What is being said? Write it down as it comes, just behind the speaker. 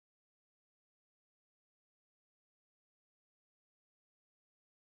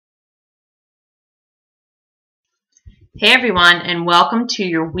Hey everyone, and welcome to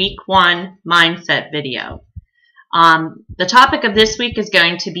your week 1 mindset video. The topic of this week is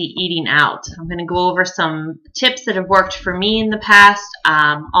going to be eating out. I'm going to go over some tips that have worked for me in the past.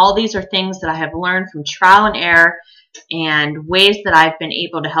 All these are things that I have learned from trial and error and ways that I've been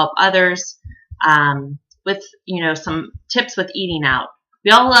able to help others with, some tips with eating out.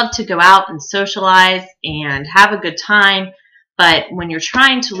 We all love to go out and socialize and have a good time, but when you're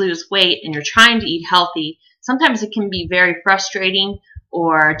trying to lose weight and you're trying to eat healthy, sometimes it can be very frustrating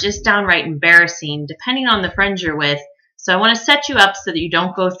or just downright embarrassing depending on the friends you're with. So I want to set you up so that you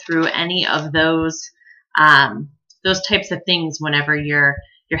don't go through any of those types of things whenever you're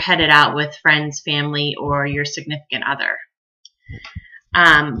headed out with friends, family, or your significant other.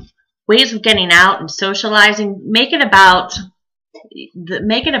 Ways of getting out and socializing, make it about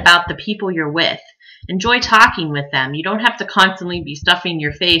the people you're with. Enjoy talking with them. You don't have to constantly be stuffing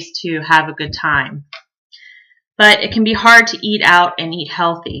your face to have a good time. But it can be hard to eat out and eat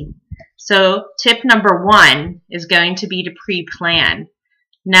healthy. So tip number 1 is going to be to pre-plan.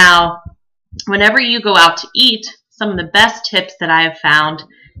 Now, whenever you go out to eat, some of the best tips that I have found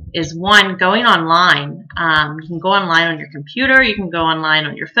is 1, going online. You can go online on your computer, you can go online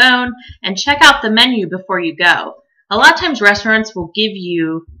on your phone, and check out the menu before you go. A lot of times restaurants will give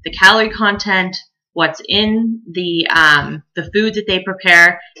you the calorie content, what's in the food that they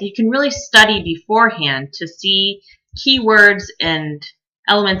prepare. You can really study beforehand to see keywords and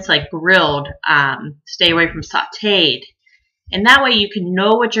elements like grilled, stay away from sauteed. And that way you can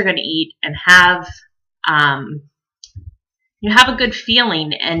know what you're going to eat and have a good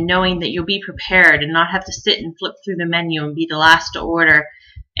feeling and knowing that you'll be prepared and not have to sit and flip through the menu and be the last to order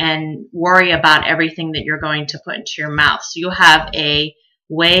and worry about everything that you're going to put into your mouth. So you'll have a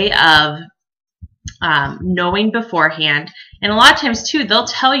way of knowing beforehand. And a lot of times too, they'll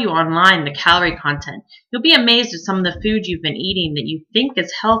tell you online the calorie content. You'll be amazed at some of the food you've been eating that you think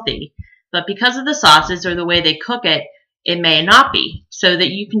is healthy, but because of the sauces or the way they cook it, it may not be, so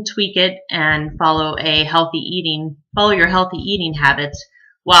that you can tweak it and follow your healthy eating habits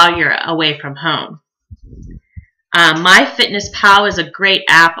while you're away from home. MyFitnessPal is a great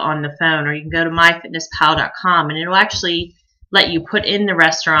app on the phone, or you can go to myfitnesspal.com and it'll actually let you put in the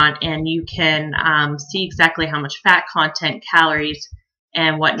restaurant and you can see exactly how much fat content, calories,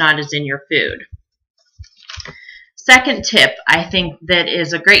 and whatnot is in your food. Second tip, I think that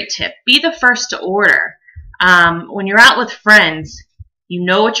is a great tip. Be the first to order. When you're out with friends, you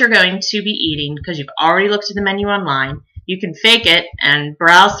know what you're going to be eating because you've already looked at the menu online. You can fake it and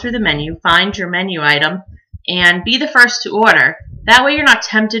browse through the menu, find your menu item, and be the first to order. That way you're not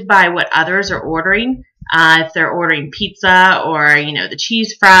tempted by what others are ordering. If they're ordering pizza or, the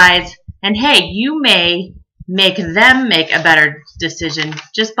cheese fries. And hey, you may make them make a better decision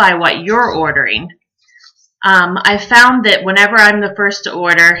just by what you're ordering. I found that whenever I'm the first to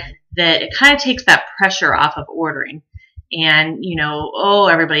order, that it kind of takes that pressure off of ordering. And,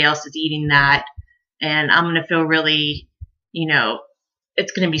 everybody else is eating that. And I'm going to feel really,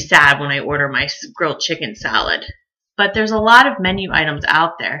 it's going to be sad when I order my grilled chicken salad. But there's a lot of menu items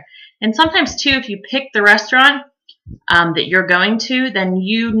out there. And sometimes, too, if you pick the restaurant that you're going to, then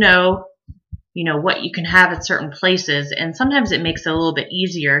you know what you can have at certain places. And sometimes it makes it a little bit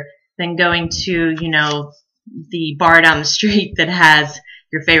easier than going to, the bar down the street that has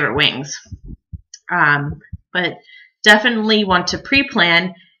your favorite wings. But definitely want to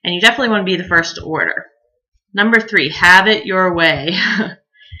pre-plan, and you definitely want to be the first to order. Number 3, have it your way.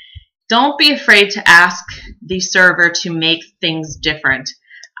 Don't be afraid to ask the server to make things different.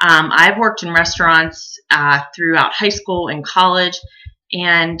 I've worked in restaurants throughout high school and college,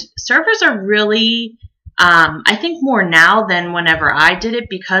 and servers are really, I think more now than whenever I did it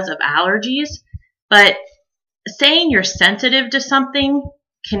because of allergies, but saying you're sensitive to something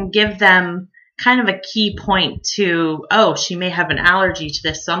can give them kind of a key point to, oh, she may have an allergy to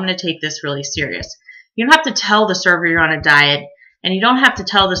this, so I'm going to take this really serious. You don't have to tell the server you're on a diet, and you don't have to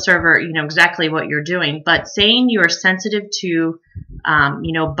tell the server, exactly what you're doing, but saying you are sensitive to,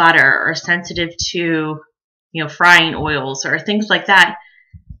 butter, or sensitive to, frying oils or things like that,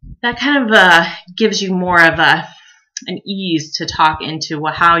 that kind of gives you more of an ease to talk into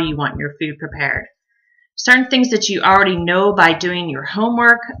how you want your food prepared. Certain things that you already know by doing your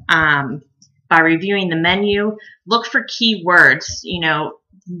homework, by reviewing the menu, look for key words.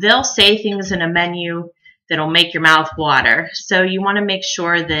 They'll say things in a menu that'll make your mouth water. So you want to make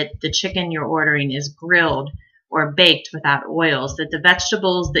sure that the chicken you're ordering is grilled or baked without oils, that the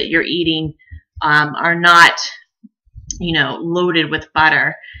vegetables that you're eating are not, loaded with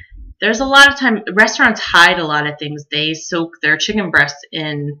butter. There's a lot of time, restaurants hide a lot of things. They soak their chicken breasts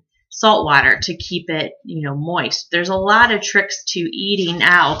in salt water to keep it, moist. There's a lot of tricks to eating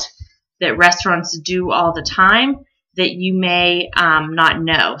out that restaurants do all the time that you may not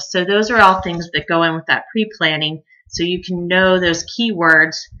know. So those are all things that go in with that pre-planning, so you can know those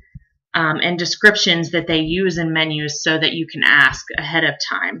keywords and descriptions that they use in menus so that you can ask ahead of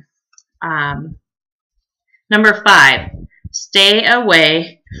time. Number 5, stay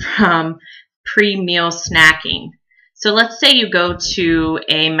away from pre-meal snacking. So let's say you go to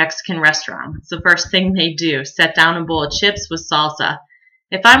a Mexican restaurant. It's the first thing they do, set down a bowl of chips with salsa.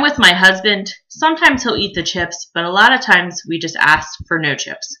 If I'm with my husband, sometimes he'll eat the chips, but a lot of times we just ask for no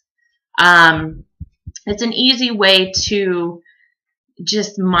chips. It's an easy way to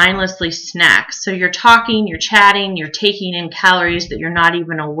just mindlessly snack. So you're talking, you're chatting, you're taking in calories that you're not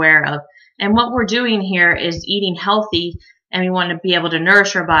even aware of. And what we're doing here is eating healthy, and we want to be able to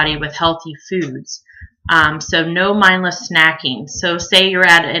nourish our body with healthy foods. So no mindless snacking. So say you're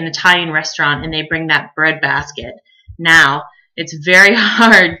at an Italian restaurant and they bring that bread basket. Now, it's very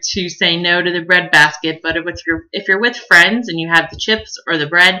hard to say no to the bread basket, but if you're with friends and you have the chips or the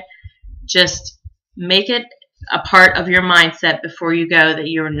bread, just make it a part of your mindset before you go that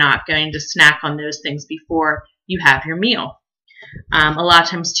you're not going to snack on those things before you have your meal. A lot of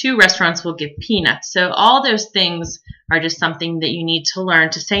times too, restaurants will give peanuts. So all those things are just something that you need to learn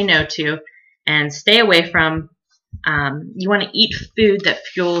to say no to and stay away from. You want to eat food that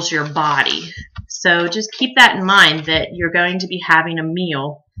fuels your body. So just keep that in mind, that you're going to be having a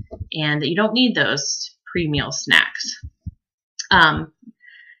meal and that you don't need those pre-meal snacks. The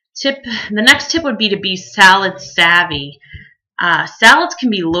next tip would be to be salad savvy. Salads can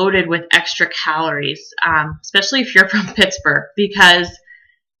be loaded with extra calories, especially if you're from Pittsburgh, because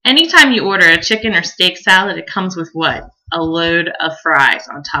anytime you order a chicken or steak salad, it comes with what? A load of fries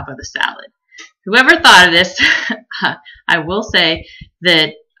on top of the salad. Whoever thought of this, I will say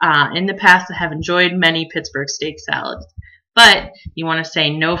that in the past I have enjoyed many Pittsburgh steak salads, but you want to say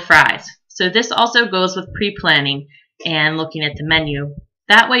no fries. So this also goes with pre-planning and looking at the menu.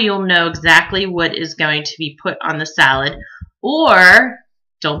 That way you'll know exactly what is going to be put on the salad, or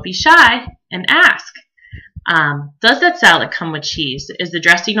don't be shy and ask. Does that salad come with cheese? Is the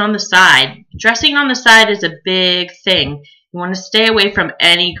dressing on the side? Dressing on the side is a big thing. You want to stay away from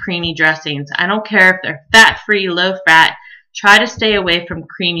any creamy dressings. I don't care if they're fat-free, low-fat. Try to stay away from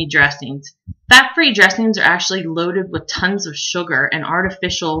creamy dressings. Fat-free dressings are actually loaded with tons of sugar and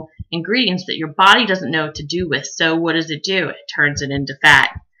artificial ingredients that your body doesn't know what to do with. So what does it do? It turns it into fat.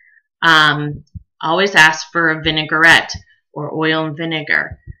 Always ask for a vinaigrette or oil and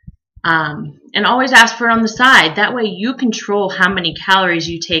vinegar. And always ask for it on the side. That way you control how many calories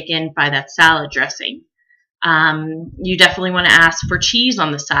you take in by that salad dressing. You definitely want to ask for cheese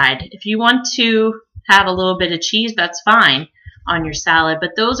on the side. If you want to have a little bit of cheese, that's fine on your salad,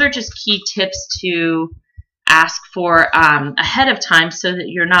 but those are just key tips to ask for ahead of time so that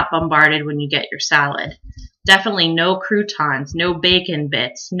you're not bombarded when you get your salad. Definitely no croutons, no bacon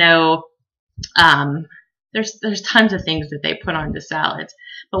bits, no there's tons of things that they put onto salads.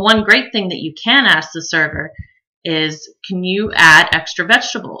 But one great thing that you can ask the server is, can you add extra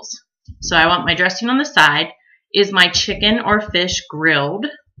vegetables? So I want my dressing on the side. Is my chicken or fish grilled?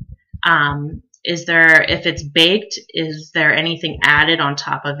 If it's baked, is there anything added on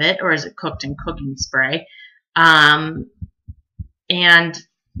top of it, or is it cooked in cooking spray? And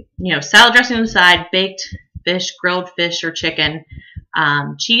salad dressing on the side, baked fish, grilled fish or chicken,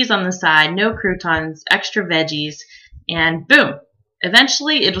 cheese on the side, no croutons, extra veggies, and boom.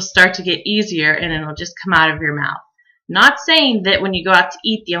 Eventually it'll start to get easier and it'll just come out of your mouth. Not saying that when you go out to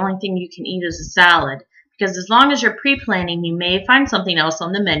eat, the only thing you can eat is a salad, because as long as you're pre-planning, you may find something else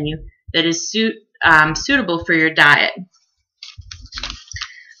on the menu that is suitable for your diet.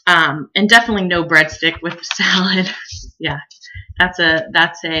 And definitely no breadstick with the salad. Yeah, that's a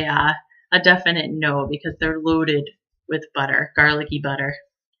definite no, because they're loaded with butter, garlicky butter.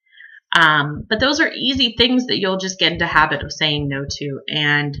 But those are easy things that you'll just get into habit of saying no to,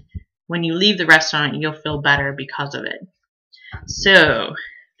 and when you leave the restaurant, you'll feel better because of it. So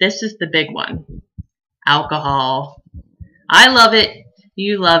this is the big one. Alcohol. I love it.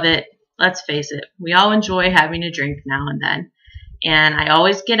 You love it. Let's face it. We all enjoy having a drink now and then. And I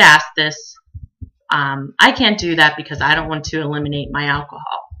always get asked this. I can't do that because I don't want to eliminate my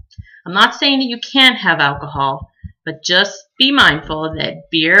alcohol. I'm not saying that you can't have alcohol, but just be mindful that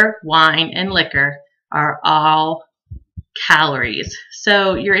beer, wine, and liquor are all calories.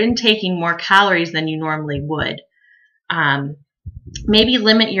 So you're intaking more calories than you normally would. Maybe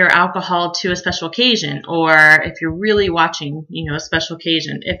limit your alcohol to a special occasion, or if you're really watching, a special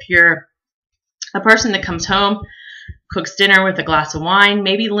occasion. If you're a person that comes home, cooks dinner with a glass of wine,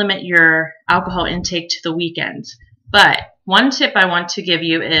 maybe limit your alcohol intake to the weekends. But one tip I want to give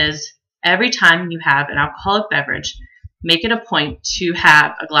you is every time you have an alcoholic beverage, make it a point to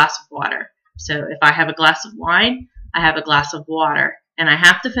have a glass of water. So if I have a glass of wine, I have a glass of water. And I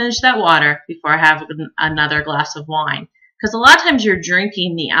have to finish that water before I have another glass of wine. Because a lot of times you're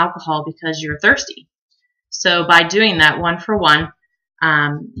drinking the alcohol because you're thirsty. So by doing that one for one,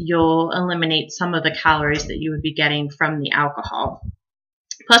 you'll eliminate some of the calories that you would be getting from the alcohol.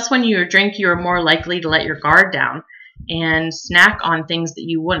 Plus, when you drink, you're more likely to let your guard down and snack on things that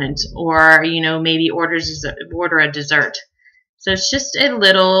you wouldn't, or maybe order a dessert. So it's just a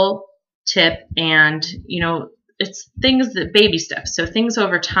little tip, and it's things that baby steps. So things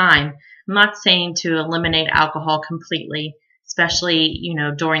over time. I'm not saying to eliminate alcohol completely, especially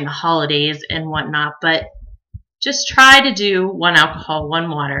during the holidays and whatnot, but just try to do one alcohol, one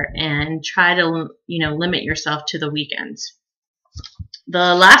water, and try to limit yourself to the weekends.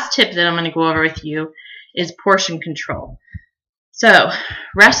 The last tip that I'm going to go over with you is portion control. So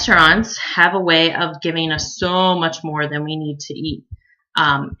restaurants have a way of giving us so much more than we need to eat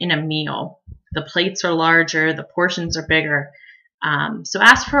in a meal. The plates are larger, the portions are bigger. So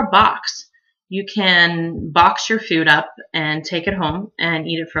ask for a box. You can box your food up and take it home and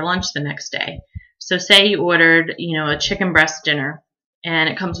eat it for lunch the next day. So say you ordered, a chicken breast dinner, and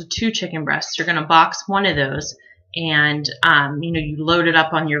it comes with 2 chicken breasts. You're going to box one of those, and you load it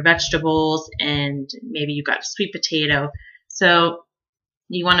up on your vegetables, and maybe you got a sweet potato. So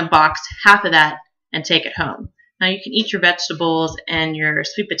you want to box half of that and take it home. Now you can eat your vegetables and your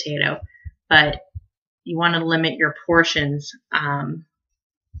sweet potato, but you want to limit your portions.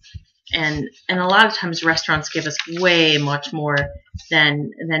 And a lot of times restaurants give us way much more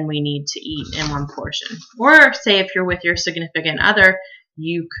than we need to eat in one portion. Or say if you're with your significant other,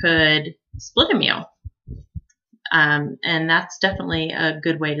 you could split a meal. And that's definitely a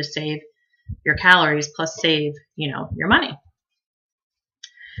good way to save your calories plus save, your money.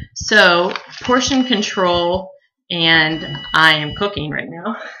 So portion control, and I am cooking right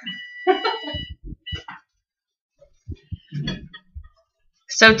now.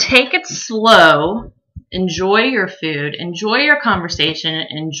 So take it slow, enjoy your food, enjoy your conversation,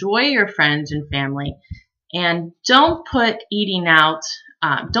 enjoy your friends and family, and don't put eating out,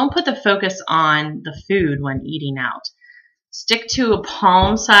 don't put the focus on the food when eating out. Stick to a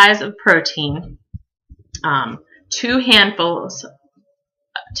palm size of protein, 2 hands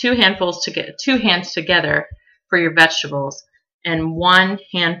together for your vegetables, and 1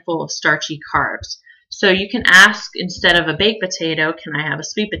 handful of starchy carbs. So you can ask, instead of a baked potato, can I have a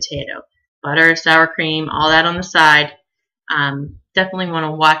sweet potato? Butter, sour cream, all that on the side. Definitely want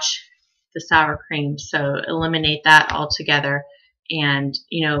to watch the sour cream, so eliminate that altogether. And,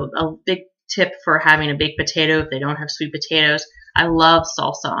 a big tip for having a baked potato, if they don't have sweet potatoes, I love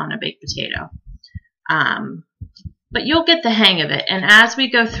salsa on a baked potato. But you'll get the hang of it. And as we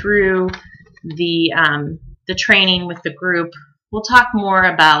go through the training with the group, we'll talk more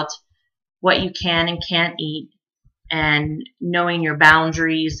about what you can and can't eat, and knowing your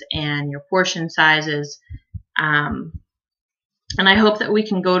boundaries and your portion sizes. And I hope that we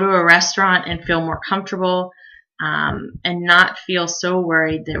can go to a restaurant and feel more comfortable, and not feel so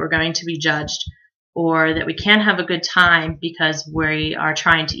worried that we're going to be judged, or that we can't have a good time because we are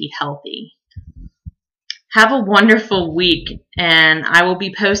trying to eat healthy. Have a wonderful week, and I will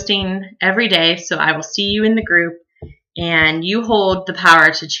be posting every day, so I will see you in the group, and you hold the power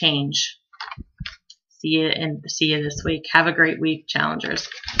to change. See you this week. Have a great week, challengers.